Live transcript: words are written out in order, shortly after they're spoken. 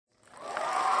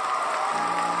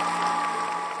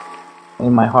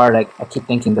in my heart, I keep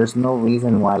thinking there's no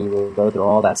reason why you would go through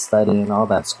all that study and all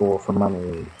that school for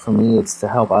money. For me, it's to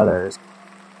help others.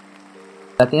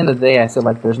 At the end of the day, I feel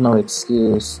like there's no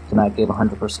excuse to not give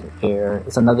 100% care.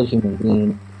 It's another human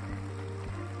being.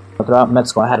 Throughout med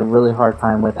school, I had a really hard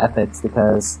time with ethics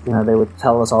because, they would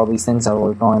tell us all these things that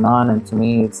were going on, and to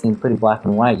me, it seemed pretty black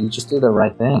and white. You just do the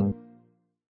right thing.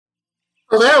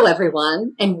 Hello,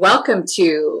 everyone, and welcome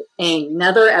to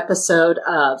another episode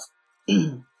of,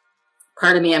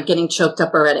 pardon me, I'm getting choked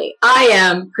up already. I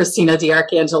am Christina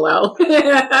D'Arcangelo,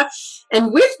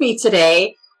 and with me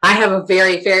today, I have a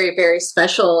very, very, very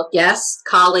special guest,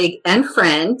 colleague, and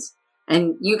friend.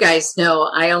 And you guys know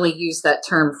I only use that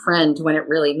term friend when it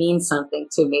really means something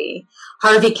to me.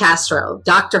 Harvey Castro,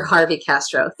 Dr. Harvey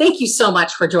Castro. Thank you so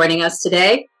much for joining us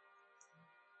today.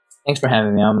 Thanks for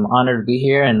having me. I'm honored to be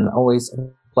here and always a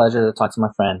pleasure to talk to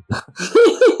my friend.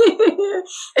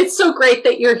 It's so great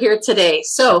that you're here today.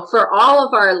 So for all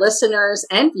of our listeners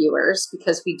and viewers,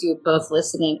 because we do both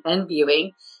listening and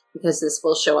viewing, because this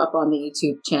will show up on the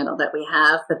YouTube channel that we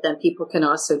have, but then people can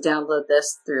also download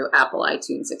this through Apple,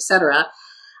 iTunes, etc.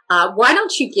 Why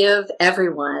don't you give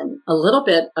everyone a little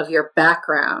bit of your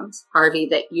background, Harvey,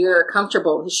 that you're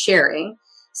comfortable with sharing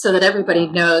so that everybody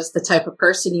knows the type of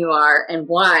person you are and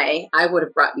why I would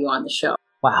have brought you on the show.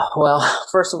 Wow. Well,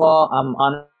 first of all, I'm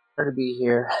honored to be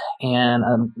here, and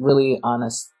I'm really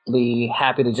honestly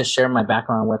happy to just share my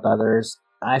background with others.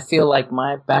 I feel like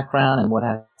my background and what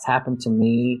has happened to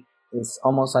me is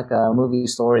almost like a movie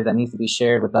story that needs to be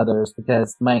shared with others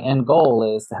because my end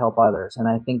goal is to help others. And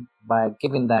I think by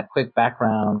giving that quick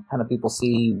background, kind of people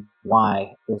see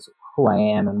why is who I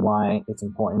am and why it's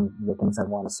important, the things I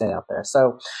want to say out there.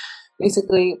 So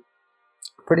basically,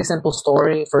 pretty simple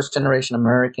story. First generation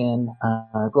American.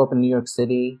 I grew up in New York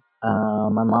City.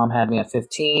 My mom had me at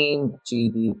 15,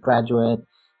 GED graduate,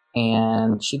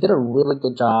 and she did a really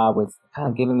good job with kind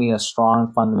of giving me a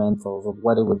strong fundamentals of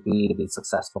what it would be to be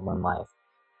successful in life.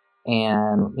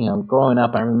 And, growing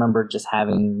up, I remember just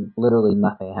having literally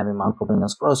nothing, having my uncle bring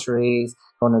us groceries,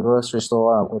 going to the grocery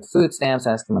store with food stamps,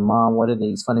 asking my mom, what are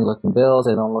these funny looking bills?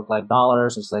 They don't look like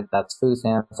dollars. She's like, that's food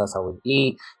stamps. That's how we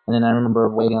eat. And then I remember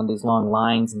waiting on these long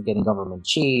lines and getting government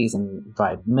cheese and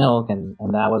dried milk. And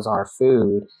that was our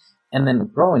food. And then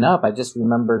growing up, I just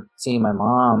remember seeing my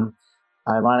mom,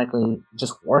 ironically,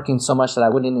 just working so much that I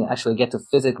wouldn't actually get to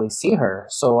physically see her.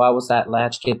 So I was that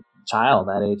latchkid child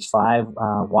at age 5,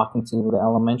 walking to the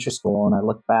elementary school, and I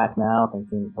look back now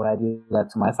thinking, would I do that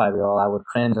to my 5-year-old? I would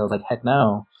cringe. I was like, heck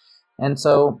no. And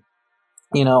so,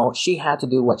 she had to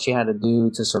do what she had to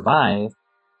do to survive.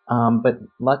 But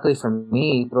luckily for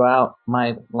me, throughout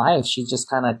my life, she just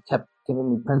kind of kept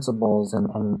giving me principles and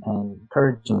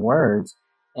encouraging words.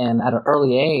 And at an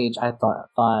early age, I thought,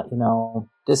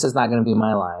 this is not going to be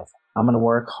my life. I'm going to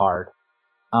work hard.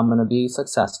 I'm going to be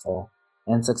successful.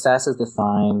 And success is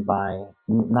defined by,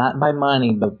 not by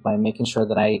money, but by making sure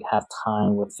that I have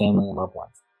time with family and loved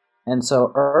ones. And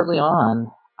so early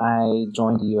on, I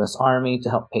joined the U.S. Army to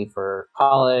help pay for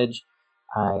college.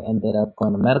 I ended up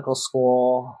going to medical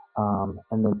school.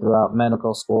 And then throughout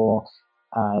medical school,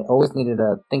 I always needed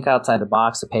to think outside the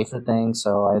box to pay for things.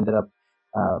 So I ended up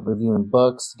reviewing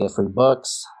books to get free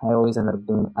books. I always ended up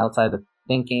doing outside the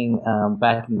thinking.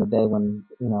 Back in the day when,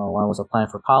 I was applying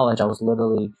for college, I was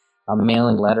literally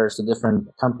mailing letters to different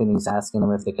companies asking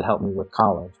them if they could help me with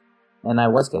college. And I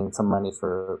was getting some money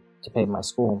to pay my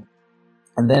school.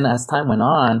 And then as time went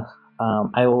on,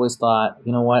 I always thought,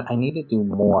 I need to do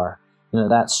more.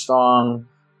 That strong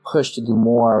push to do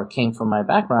more came from my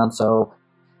background. So,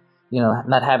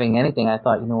 not having anything, I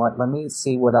thought, let me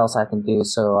see what else I can do.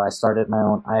 So I started my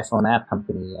own iPhone app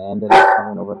company. I ended up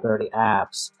having over 30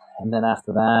 apps. And then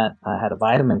after that, I had a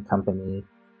vitamin company.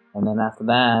 And then after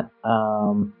that,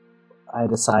 I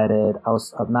decided I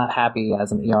was not happy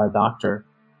as an ER doctor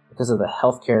because of the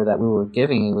healthcare that we were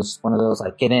giving. It was one of those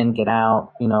like get in, get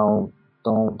out,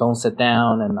 don't sit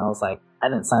down. And I was like, I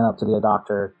didn't sign up to be a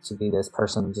doctor to be this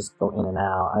person, just go in and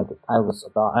out.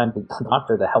 I'm a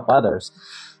doctor to help others.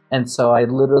 And so I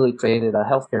literally created a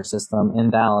healthcare system in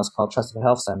Dallas called Trusted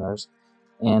Health Centers.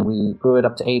 And we grew it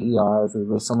up to 8 ERs. We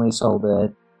recently sold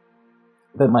it.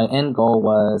 But my end goal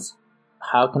was,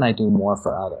 how can I do more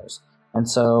for others? And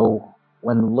so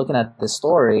when looking at this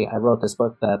story, I wrote this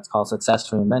book that's called Success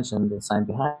Reinvention, the sign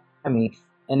behind me.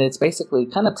 And it's basically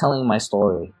kind of telling my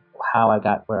story, how I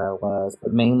got where I was,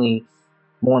 but mainly,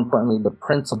 more importantly, the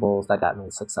principles that got me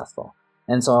successful.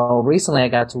 And so recently I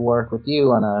got to work with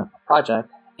you on a project,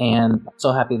 and I'm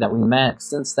so happy that we met.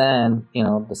 Since then,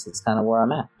 this is kind of where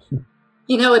I'm at.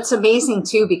 It's amazing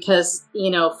too, because,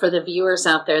 for the viewers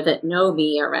out there that know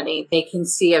me already, they can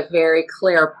see a very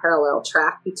clear parallel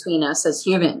track between us as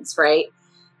humans, right?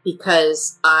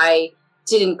 Because I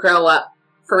didn't grow up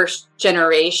first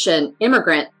generation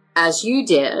immigrant as you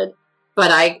did,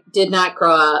 but I did not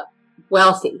grow up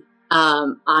wealthy.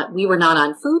 We were not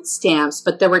on food stamps,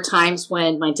 but there were times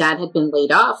when my dad had been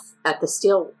laid off at the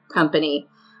steel company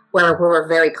where we were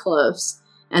very close.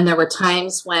 And there were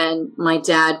times when my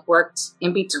dad worked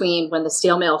in between when the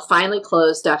steel mill finally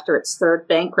closed after its third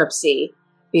bankruptcy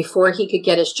before he could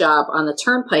get his job on the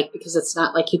turnpike, because it's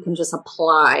not like you can just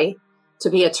apply to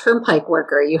be a turnpike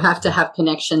worker. You have to have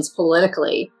connections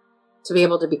politically to be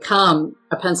able to become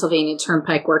a Pennsylvania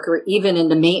turnpike worker, even in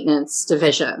the maintenance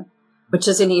division, which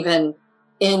isn't even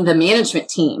in the management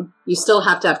team. You still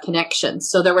have to have connections.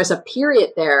 So there was a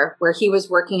period there where he was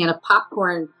working in a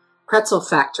popcorn pretzel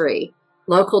factory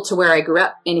local to where I grew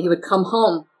up, and he would come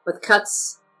home with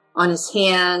cuts on his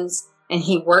hands, and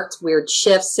he worked weird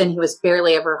shifts, and he was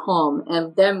barely ever home.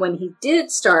 And then when he did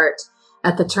start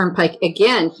at the turnpike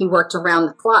again, he worked around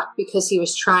the clock because he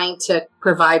was trying to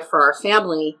provide for our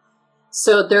family.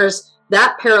 So there's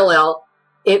that parallel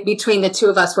between the two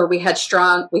of us, where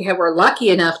we're lucky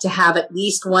enough to have at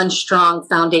least one strong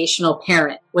foundational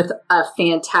parent with a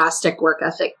fantastic work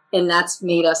ethic. And that's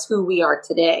made us who we are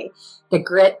today. The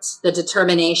grit, the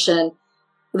determination.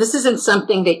 This isn't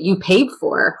something that you paid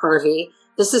for, Harvey.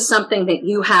 This is something that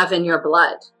you have in your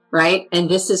blood, right? And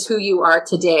this is who you are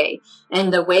today.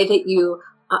 And the way that you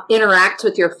interact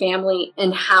with your family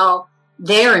and how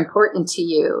they're important to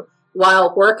you.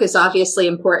 While work is obviously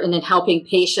important in helping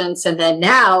patients, and then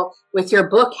now with your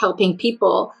book, helping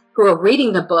people who are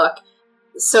reading the book,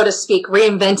 so to speak,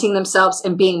 reinventing themselves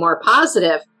and being more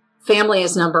positive, family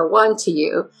is number one to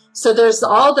you. So there's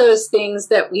all those things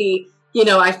that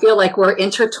I feel like we're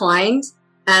intertwined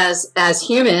as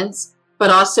humans, but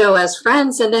also as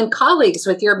friends and then colleagues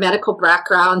with your medical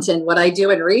background and what I do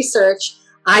in research.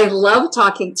 I love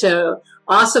talking to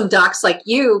awesome docs like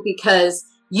you because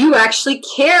you actually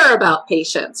care about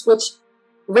patients, which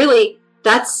really,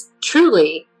 that's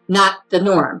truly not the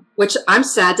norm, which I'm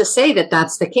sad to say that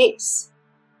that's the case.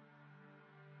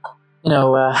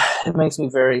 It makes me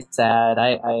very sad.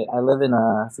 I live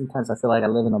sometimes I feel like I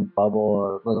live in a bubble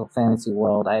or a little fantasy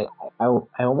world. I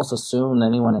almost assume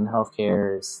anyone in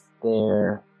healthcare is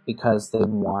there because they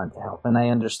want to help. And I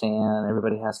understand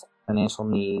everybody has financial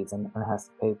needs and has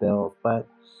to pay bills. But,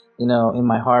 in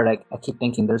my heart, I keep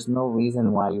thinking there's no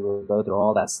reason why you would go through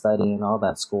all that study and all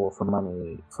that school for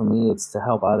money. For me, it's to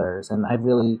help others. And I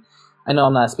know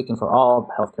I'm not speaking for all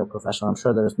healthcare professionals. I'm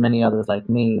sure there's many others like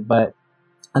me, but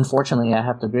unfortunately, I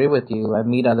have to agree with you. I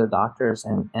meet other doctors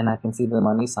and I can see the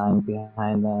money sign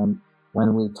behind them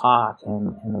when we talk,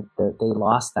 and they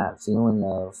lost that feeling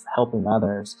of helping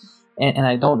others. And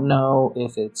I don't know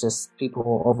if it's just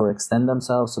people overextend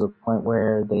themselves to the point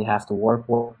where they have to work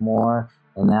more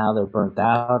and now they're burnt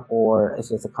out, or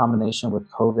if it's a combination with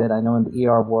COVID. I know in the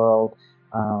ER world,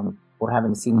 we're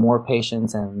having to see more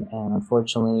patients, and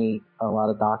unfortunately, a lot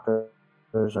of doctors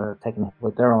are taking it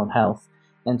with their own health.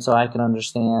 And so I can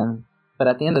understand. But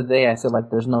at the end of the day, I feel like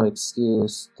there's no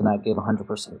excuse to not give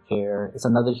 100% care. It's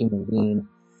another human being.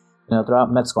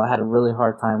 Throughout med school, I had a really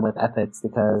hard time with ethics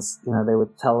because, they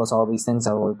would tell us all these things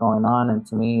that were going on. And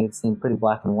to me, it seemed pretty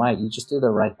black and white. You just do the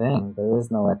right thing. There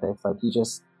is no ethics. Like, you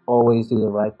just always do the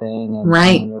right thing. And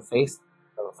right. When you're faced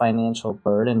with a financial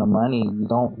burden of money, you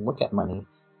don't look at money.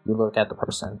 You look at the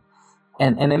person.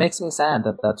 And it makes me sad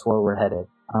that that's where we're headed.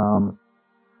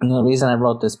 The reason I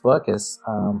wrote this book is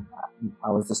I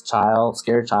was this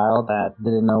scared child that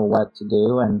didn't know what to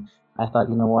do. And I thought,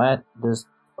 what? There's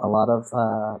a lot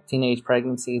of teenage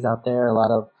pregnancies out there, a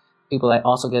lot of people that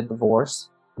also get divorced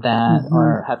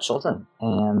that have children.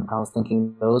 And I was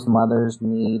thinking those mothers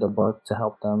need a book to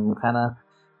help them kind of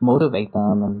motivate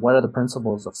them. And what are the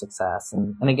principles of success?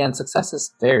 And again, success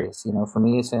is varies. For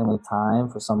me, it's family time.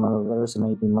 For some others, it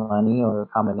may be money or a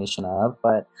combination of.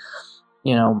 But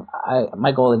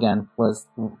my goal again was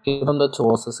give them the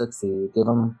tools to succeed, give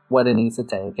them what it needs to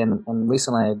take. And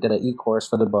recently I did an e-course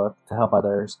for the book to help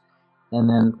others. And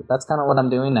then that's kind of what I'm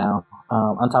doing now.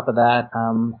 On top of that,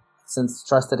 since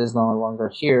Trusted is no longer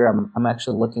here, I'm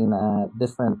actually looking at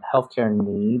different healthcare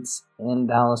needs in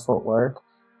Dallas-Fort Worth.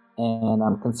 And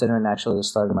I'm considering actually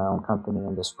starting my own company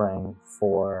in the spring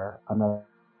for another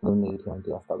need here in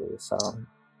DFW. So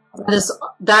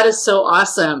that is so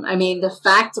awesome. I mean,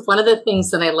 one of the things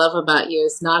that I love about you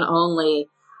is not only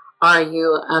are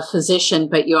you a physician,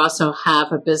 but you also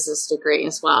have a business degree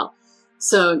as well.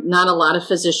 So not a lot of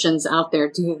physicians out there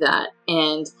do that.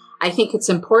 And I think it's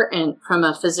important from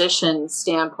a physician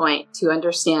standpoint to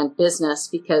understand business,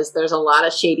 because there's a lot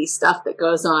of shady stuff that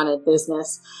goes on in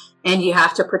business, and you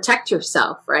have to protect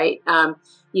yourself, right?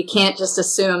 You can't just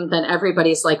assume that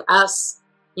everybody's like us,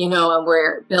 and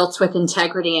we're built with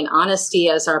integrity and honesty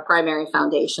as our primary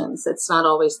foundations. It's not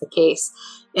always the case.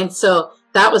 And so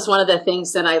that was one of the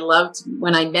things that I loved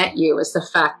when I met you, was the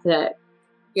fact that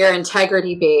you're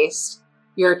integrity based,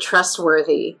 you're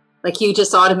trustworthy. Like, you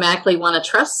just automatically want to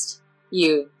trust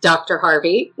you, Dr.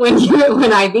 Harvey, when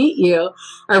I meet you,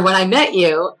 or when I met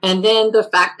you. And then the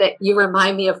fact that you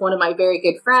remind me of one of my very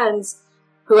good friends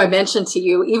who I mentioned to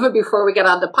you even before we got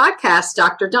on the podcast,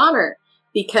 Dr. Donner,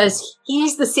 because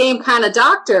he's the same kind of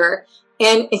doctor.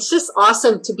 And it's just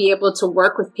awesome to be able to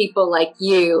work with people like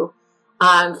you,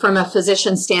 from a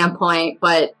physician standpoint,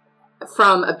 but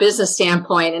from a business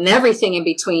standpoint and everything in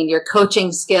between, your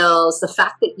coaching skills, the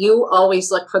fact that you always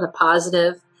look for the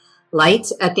positive light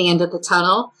at the end of the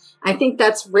tunnel. I think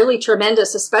that's really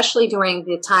tremendous, especially during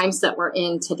the times that we're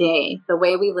in today, the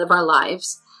way we live our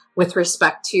lives with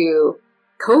respect to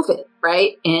COVID,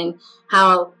 right? And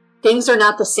how things are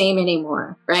not the same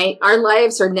anymore, right? Our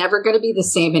lives are never going to be the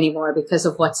same anymore because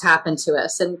of what's happened to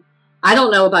us. And I don't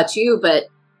know about you, but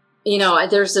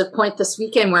there's a point this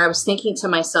weekend where I was thinking to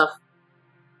myself,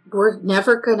 we're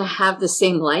never going to have the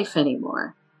same life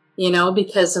anymore,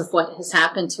 because of what has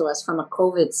happened to us from a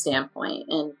COVID standpoint.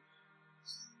 And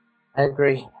I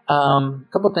agree. A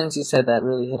couple of things you said that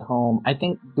really hit home. I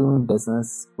think doing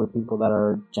business with people that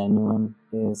are genuine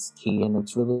is key, and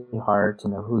it's really hard to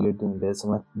know who you're doing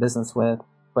business with,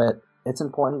 but it's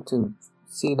important to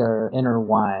see their inner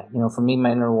why. For me,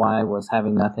 my inner why was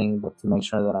having nothing but to make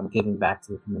sure that I'm giving back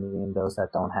to the community and those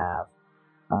that don't have.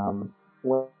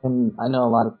 When I know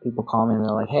a lot of people call me and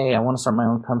they're like, hey, I want to start my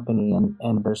own company,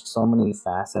 and there's so many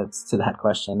facets to that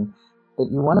question, that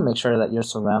you want to make sure that you're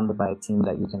surrounded by a team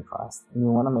that you can trust, and you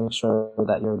want to make sure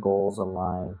that your goals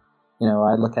align.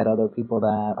 I look at other people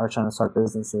that are trying to start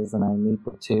businesses, and I meet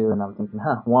with two, and I'm thinking,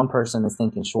 one person is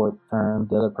thinking short term,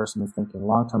 the other person is thinking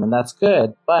long term, and that's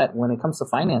good. But when it comes to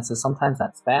finances, sometimes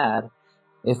that's bad.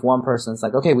 If one person's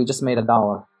like, okay, we just made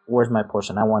 $1, where's my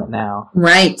portion? I want it now.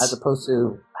 Right. As opposed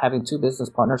to having two business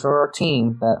partners or a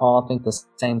team that all think the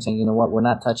same, saying, you know what, we're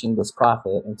not touching this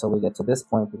profit until we get to this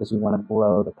point because we want to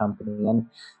grow the company. And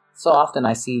so often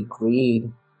I see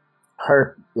greed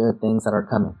hurt the things that are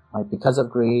coming. Like, because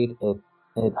of greed,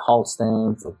 it halts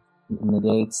things, it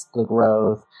negates the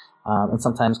growth, and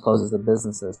sometimes closes the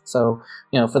businesses. So,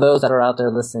 for those that are out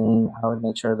there listening, I would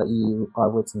make sure that you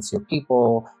are with sincere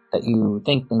people, that you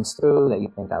think things through, that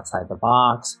you think outside the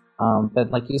box. But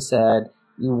like you said,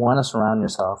 you want to surround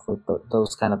yourself with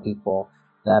those kind of people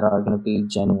that are going to be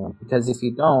genuine. Because if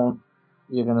you don't,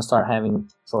 you're going to start having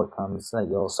shortcomings that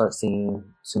you'll start seeing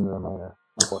sooner or later,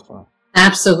 unfortunately.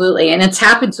 Absolutely. And it's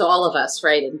happened to all of us,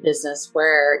 right, in business,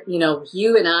 where,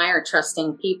 you and I are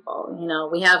trusting people.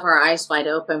 We have our eyes wide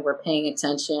open. We're paying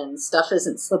attention. Stuff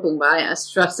isn't slipping by us.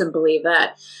 Trust and believe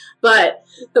that. But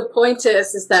the point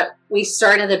is that we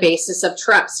start on the basis of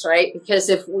trust, right? Because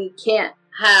if we can't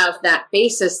have that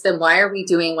basis, then why are we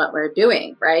doing what we're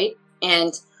doing, right?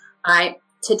 And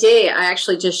today I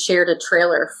actually just shared a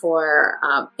trailer for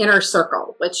Inner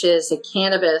Circle, which is a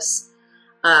cannabis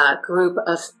group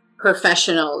of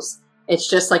professionals. It's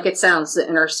just like it sounds, the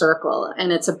Inner Circle,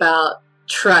 and it's about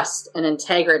trust and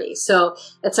integrity. So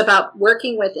it's about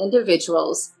working with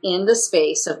individuals in the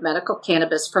space of medical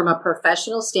cannabis from a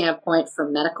professional standpoint for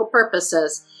medical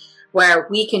purposes, where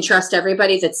we can trust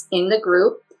everybody that's in the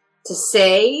group to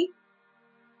say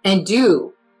and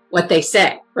do what they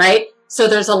say, right? So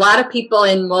there's a lot of people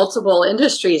in multiple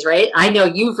industries, right? I know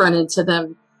you've run into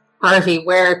them, Harvey,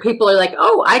 where people are like,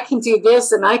 oh, I can do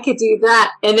this and I could do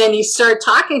that. And then you start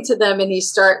talking to them and you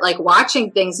start like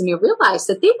watching things and you realize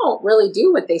that they won't really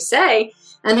do what they say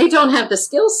and they don't have the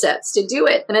skill sets to do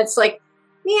it. And it's like,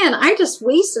 man, I just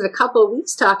wasted a couple of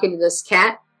weeks talking to this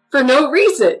cat for no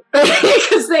reason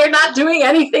because they're not doing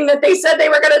anything that they said they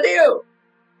were going to do.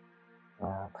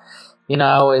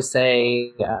 I always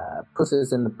say proof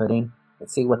is in the pudding.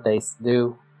 Let's see what they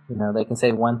do. They can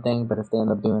say one thing, but if they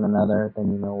end up doing another,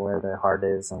 then you know where their heart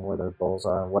is and where their goals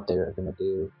are and what they're going to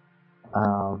do.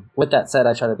 With that said,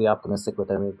 I try to be optimistic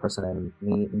with every person I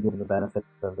meet and give them the benefit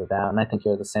of the doubt. And I think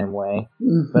you're the same way.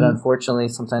 Mm-hmm. But unfortunately,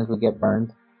 sometimes we get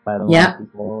burned by the wrong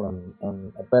people.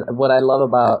 But what I love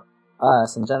about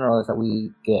us in general is that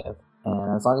we give.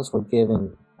 And as long as we're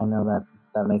giving, I know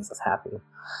that makes us happy.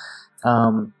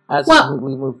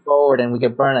 We move forward and we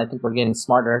get burned, I think we're getting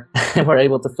smarter and we're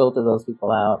able to filter those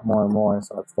people out more and more.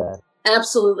 So that's good.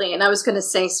 Absolutely. And I was going to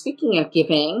say, speaking of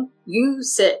giving, you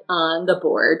sit on the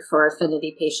board for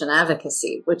Affinity Patient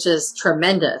Advocacy, which is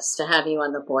tremendous to have you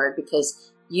on the board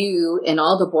because you and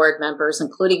all the board members,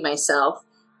 including myself,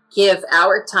 give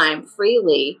our time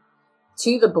freely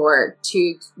to the board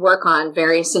to work on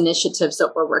various initiatives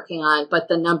that we're working on. But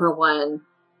the number one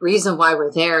reason why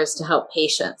we're there is to help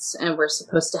patients, and we're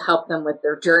supposed to help them with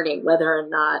their journey, whether or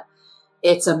not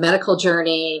it's a medical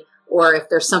journey or if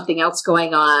there's something else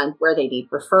going on where they need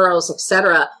referrals,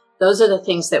 etc. Those are the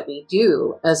things that we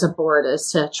do as a board,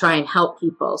 is to try and help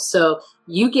people. So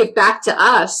you give back to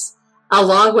us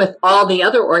along with all the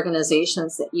other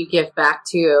organizations that you give back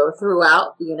to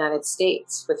throughout the United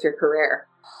States with your career.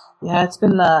 Yeah, it's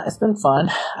been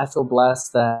fun. I feel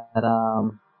blessed that I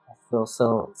feel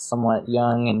still somewhat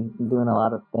young and doing a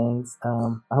lot of things.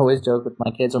 I always joke with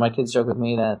my kids, or my kids joke with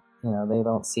me that they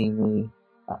don't see me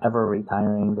ever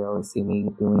retiring. They always see me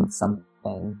doing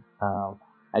something.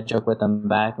 I joke with them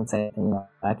back and say,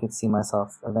 I could see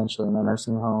myself eventually in a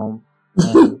nursing home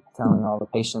and telling all the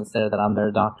patients there that I'm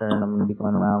their doctor and I'm going to be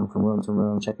going around from room to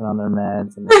room checking on their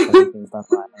meds and everything's done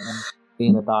right and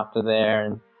being the doctor there.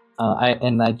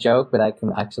 And I joke, but I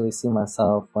can actually see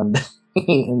myself one day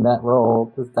in that role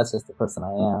because that's just the person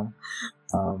I am.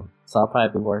 So I'll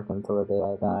probably be working until the day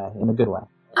I die in a good way.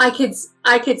 I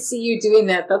could see you doing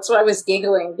that. That's why I was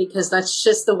giggling, because that's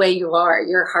just the way you are.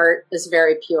 Your heart is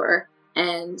very pure.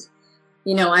 And,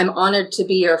 I'm honored to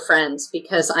be your friend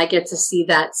because I get to see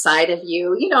that side of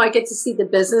you. I get to see the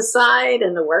business side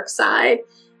and the work side,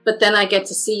 but then I get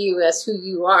to see you as who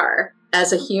you are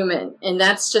as a human. And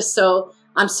that's just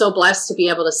I'm so blessed to be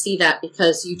able to see that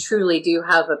because you truly do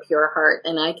have a pure heart.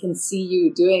 And I can see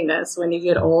you doing this when you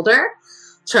get older,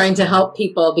 trying to help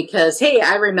people because, hey,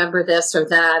 I remember this or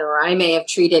that, or I may have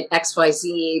treated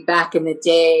XYZ back in the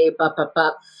day,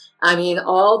 I mean,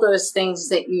 all those things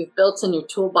that you've built in your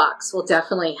toolbox will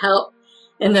definitely help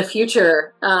in the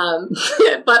future.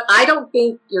 But I don't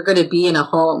think you're going to be in a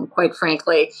home, quite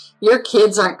frankly. Your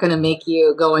kids aren't going to make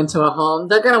you go into a home.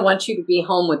 They're going to want you to be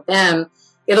home with them.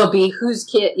 It'll be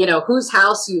whose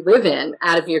house you live in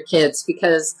out of your kids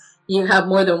because you have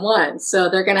more than one. So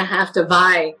they're going to have to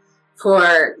vie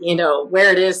for,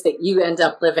 where it is that you end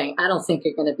up living. I don't think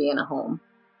you're going to be in a home.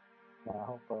 Yeah,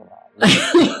 hopefully not.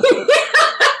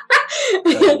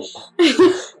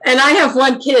 And I have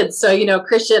one kid. So,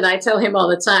 Christian, I tell him all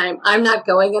the time, I'm not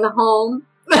going in a home.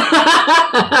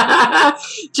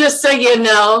 Just so you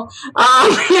know.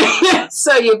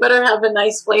 So you better have a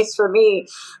nice place for me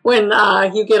when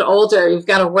you get older. You've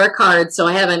got to work hard. So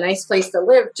I have a nice place to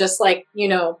live, just like,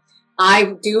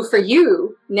 I do for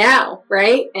you now,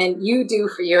 right? And you do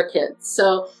for your kids.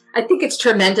 So I think it's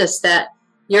tremendous that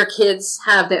your kids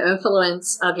have the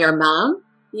influence of your mom,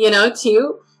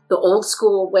 too. The old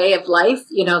school way of life,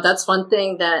 that's one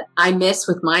thing that I miss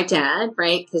with my dad,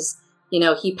 right? Because,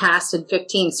 he passed in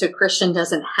 15, so Christian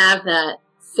doesn't have that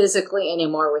physically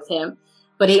anymore with him.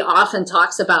 But he often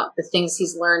talks about the things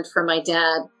he's learned from my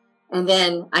dad. And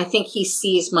then I think he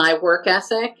sees my work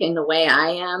ethic in the way I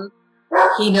am.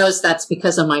 He knows that's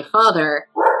because of my father.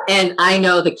 And I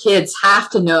know the kids have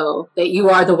to know that you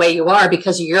are the way you are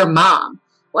because of your mom.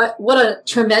 What a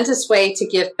tremendous way to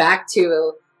give back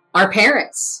to our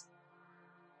parents.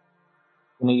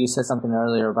 You said something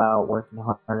earlier about working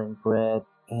hard and grit.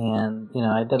 And,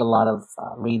 I did a lot of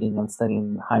reading and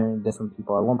studying, hiring different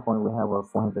people. At one point, we had over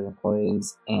 400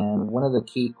 employees. And one of the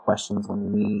key questions when you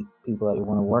meet people that you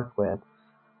want to work with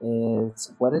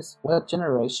is, what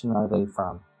generation are they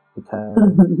from? Because,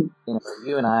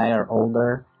 you and I are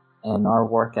older, and our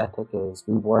work ethic is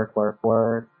we work,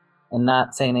 and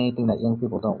not saying anything that young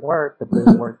people don't work, but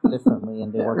they work differently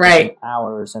and they work different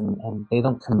hours and they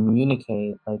don't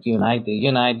communicate like you and I do. You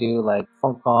and I do like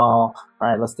phone call, all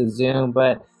right, let's do Zoom,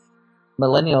 but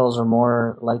millennials are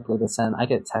more likely to send, I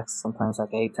get texts sometimes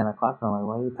like 8, 10 o'clock, and I'm like,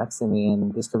 why are you texting me?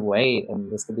 And this could wait, and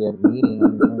this could be a meeting.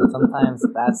 And sometimes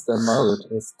that's the mode,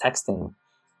 is texting.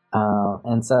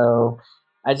 And so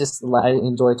I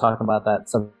enjoy talking about that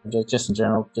subject just in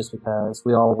general, just because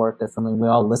we all work differently. We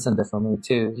all listen differently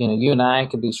too. You and I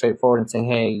could be straightforward and say,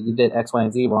 hey, you did X, Y,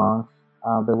 and Z wrong.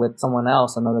 But with someone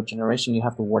else, another generation, you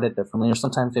have to word it differently, or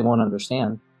sometimes they won't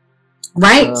understand.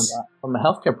 Right. From a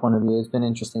healthcare point of view, it's been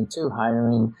interesting too,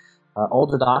 hiring an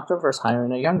older doctor versus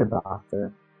hiring a younger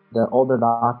doctor. The older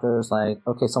doctor is like,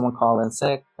 okay, someone called in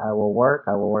sick, I will work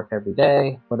every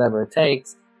day, whatever it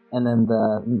takes. And then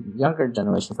the younger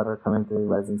generations that are coming through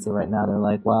residency right now, they're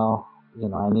like, well,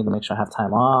 I need to make sure I have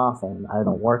time off, and I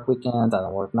don't work weekends, I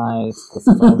don't work nights, this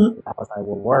is the hours I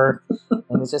will work.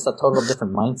 And it's just a total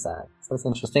different mindset. So it's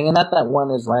interesting. And not that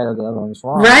one is right or the other one is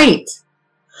wrong. Right.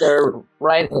 they're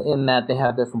right in that they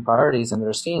have different priorities and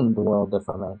they're seeing the world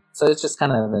differently. So it's just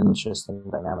kind of an interesting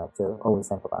dynamic to always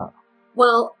think about.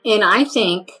 Well, and I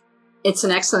think it's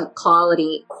an excellent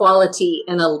quality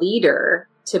in a leader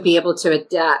to be able to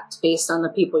adapt based on the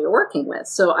people you're working with.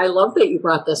 So I love that you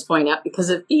brought this point up because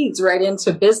it feeds right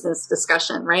into business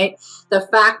discussion, right? The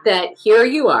fact that here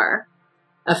you are,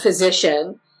 a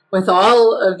physician with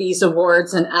all of these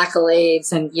awards and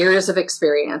accolades and years of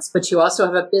experience, but you also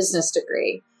have a business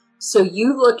degree. So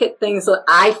you look at things that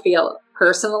I feel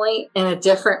personally in a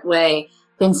different way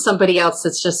than somebody else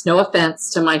that's just, no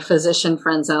offense to my physician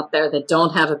friends out there that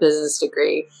don't have a business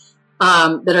degree,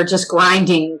 that are just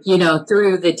grinding,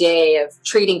 through the day of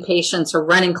treating patients or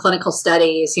running clinical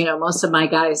studies. Most of my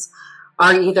guys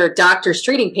are either doctors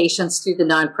treating patients through the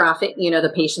nonprofit,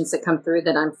 the patients that come through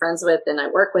that I'm friends with and I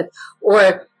work with,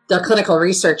 or the clinical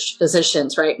research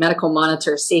physicians, right? Medical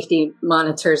monitors, safety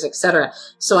monitors, etc.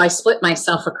 So I split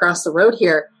myself across the road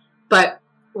here. But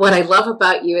what I love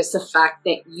about you is the fact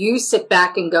that you sit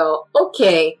back and go,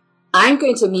 okay, I'm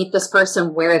going to meet this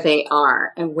person where they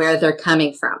are and where they're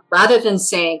coming from, rather than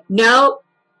saying, no,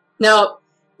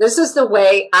 this is the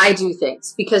way I do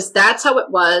things, because that's how it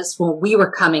was when we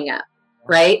were coming up,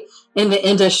 right? In the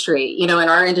industry, in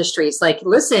our industry, it's like,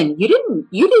 listen, you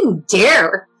didn't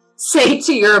dare say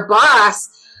to your boss,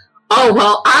 oh,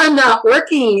 well, I'm not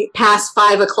working past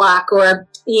 5 o'clock, or,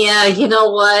 yeah, you know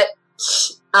what?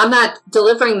 I'm not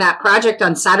delivering that project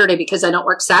on Saturday because I don't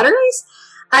work Saturdays.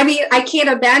 I mean, I can't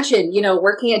imagine,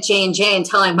 working at J&J and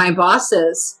telling my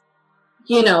bosses,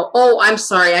 oh, I'm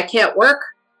sorry, I can't work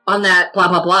on that, blah,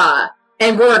 blah, blah.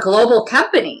 And we're a global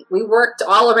company. We worked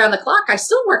all around the clock. I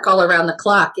still work all around the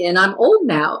clock, and I'm old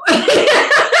now.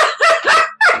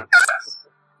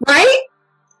 Right?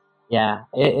 Yeah,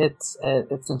 it's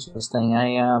interesting.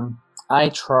 I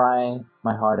try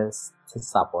my hardest to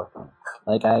stop working.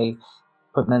 Like, I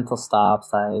put mental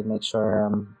stops. I make sure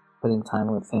I'm putting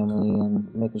time with family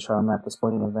and making sure I'm at the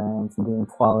sporting events and doing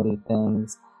quality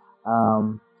things.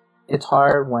 It's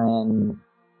hard when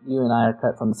you and I are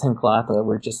cut from the same cloth, but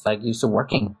we're just like used to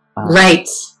working. Right.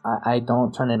 I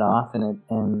don't turn it off,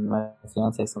 and my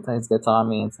fiance sometimes gets on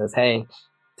me and says, "Hey,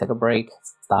 take a break,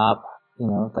 stop.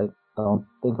 Don't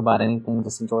think about anything.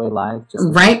 Just enjoy life. Just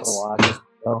right. For a while. Just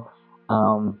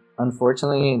go."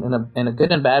 Unfortunately, in a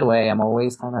good and bad way, I'm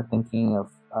always kind of thinking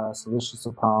of solutions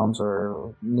to problems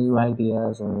or new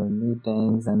ideas or new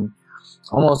things, and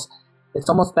it's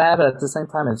almost bad, but at the same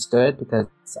time, it's good because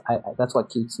that's what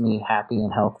keeps me happy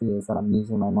and healthy, is that I'm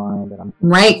using my mind and I'm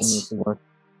right. to work.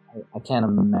 I can't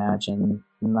imagine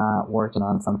not working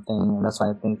on something, and that's why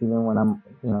I think even when I'm,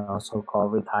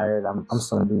 so-called retired, I'm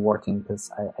still gonna be working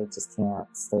because I just can't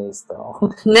stay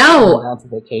still. No. Going out to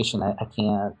vacation, I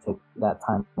can't take that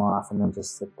time off and then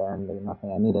just sit there and do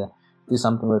nothing. I need to do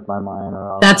something with my mind.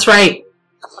 That's right.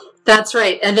 That's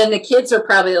right. And then the kids are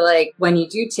probably like, when you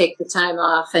do take the time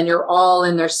off and you're all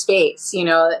in their space,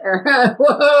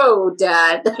 whoa,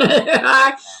 Dad,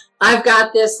 I've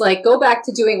got this, like, go back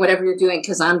to doing whatever you're doing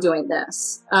because I'm doing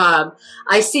this.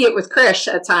 I see it with Krish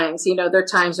at times. There are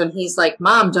times when he's like,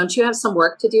 Mom, don't you have some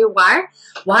work to do? Why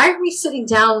are we sitting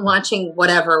down watching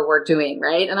whatever we're doing,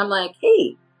 right? And I'm like,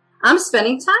 hey, I'm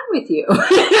spending time with you.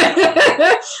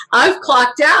 I've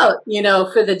clocked out,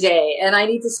 for the day, and I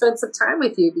need to spend some time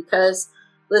with you because,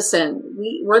 listen,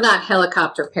 we're not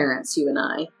helicopter parents, you and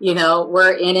I.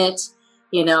 We're in it,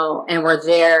 and we're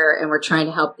there, and we're trying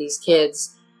to help these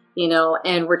kids,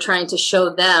 and we're trying to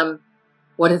show them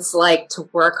what it's like to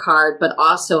work hard, but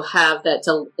also have that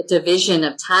division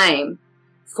of time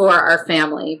for our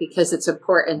family, because it's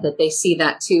important that they see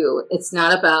that too. It's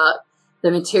not about the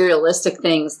materialistic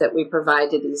things that we provide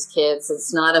to these kids.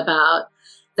 It's not about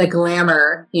the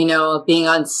glamour, of being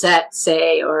on set,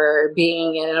 say, or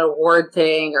being at an award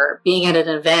thing or being at an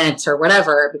event or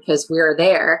whatever, because we're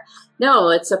there. No,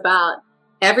 it's about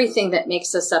everything that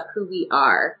makes us up who we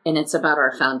are. And it's about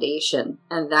our foundation.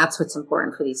 And that's what's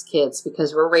important for these kids,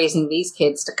 because we're raising these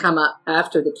kids to come up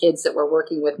after the kids that we're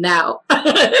working with now.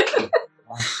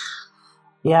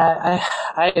 Yeah,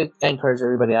 I encourage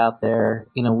everybody out there,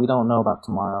 we don't know about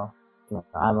tomorrow.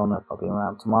 I don't know if I'll be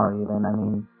around tomorrow even. I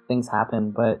mean, things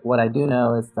happen, but what I do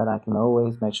know is that I can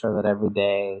always make sure that every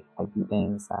day I do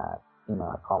things that,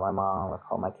 I call my mom or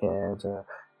call my kids or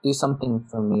do something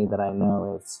for me that I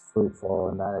know is fruitful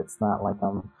and that it's not like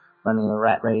I'm running a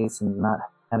rat race and not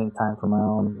having time for my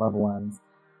own loved ones.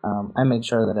 I make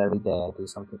sure that every day I do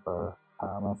something for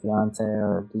my fiance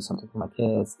or do something for my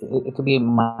kids. It could be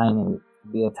mine and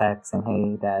be a text saying,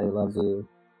 "Hey, Daddy loves you,"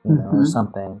 or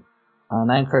something.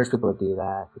 And I encourage people to do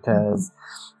that because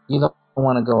you don't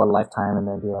want to go a lifetime and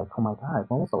then be like, oh my God,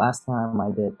 when was the last time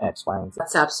I did X, Y, and Z?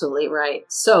 That's absolutely right.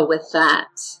 So with that,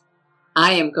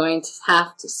 I am going to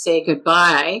have to say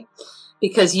goodbye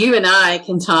because you and I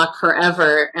can talk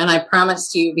forever. And I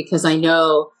promised you, because I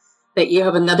know that you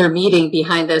have another meeting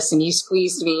behind this and you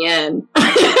squeezed me in.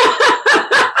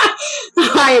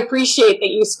 I appreciate that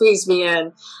you squeezed me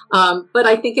in. But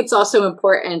I think it's also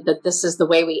important that this is the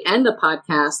way we end the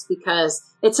podcast because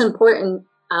it's important.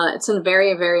 It's a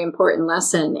very, very important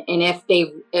lesson. And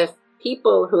if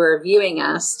people who are viewing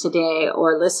us today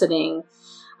or listening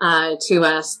to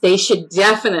us, they should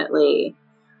definitely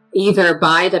either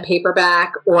buy the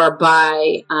paperback or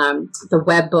buy the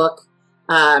web book,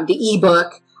 the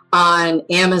ebook on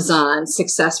Amazon,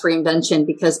 Success Reinvention,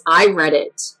 because I read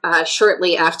it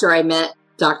shortly after I met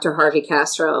Dr. Harvey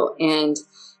Castro. And,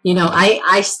 you know,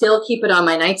 I still keep it on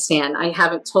my nightstand. I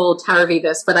haven't told Harvey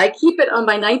this, but I keep it on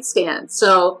my nightstand.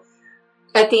 So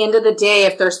at the end of the day,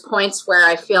 if there's points where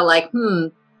I feel like,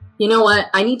 you know what,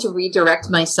 I need to redirect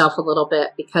myself a little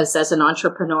bit because as an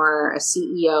entrepreneur, a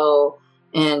CEO,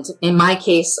 and in my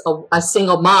case, a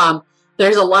single mom,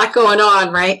 there's a lot going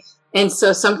on, right? And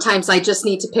so sometimes I just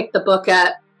need to pick the book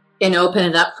up and open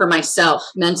it up for myself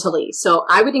mentally. So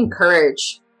I would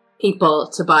encourage people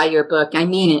to buy your book. I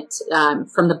mean it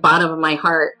from the bottom of my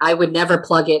heart. I would never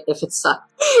plug it if it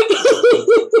sucked.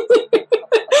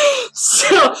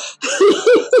 So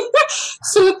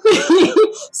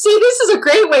see, this is a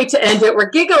great way to end it. We're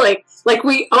giggling like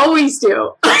we always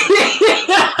do.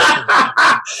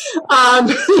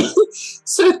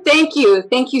 So thank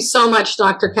you so much,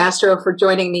 Dr. Castro, for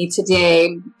joining me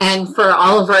today, and for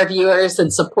all of our viewers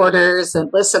and supporters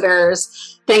and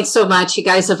listeners. Thanks so much. You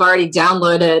guys have already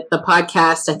downloaded the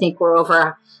podcast. I think we're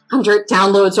over 100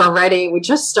 downloads already. We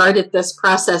just started this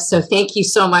process, so thank you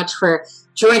so much for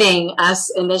joining us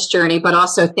in this journey, but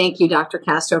also thank you, Dr.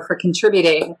 Castro, for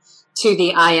contributing to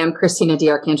the I Am Christina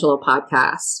DiArcangelo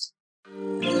podcast.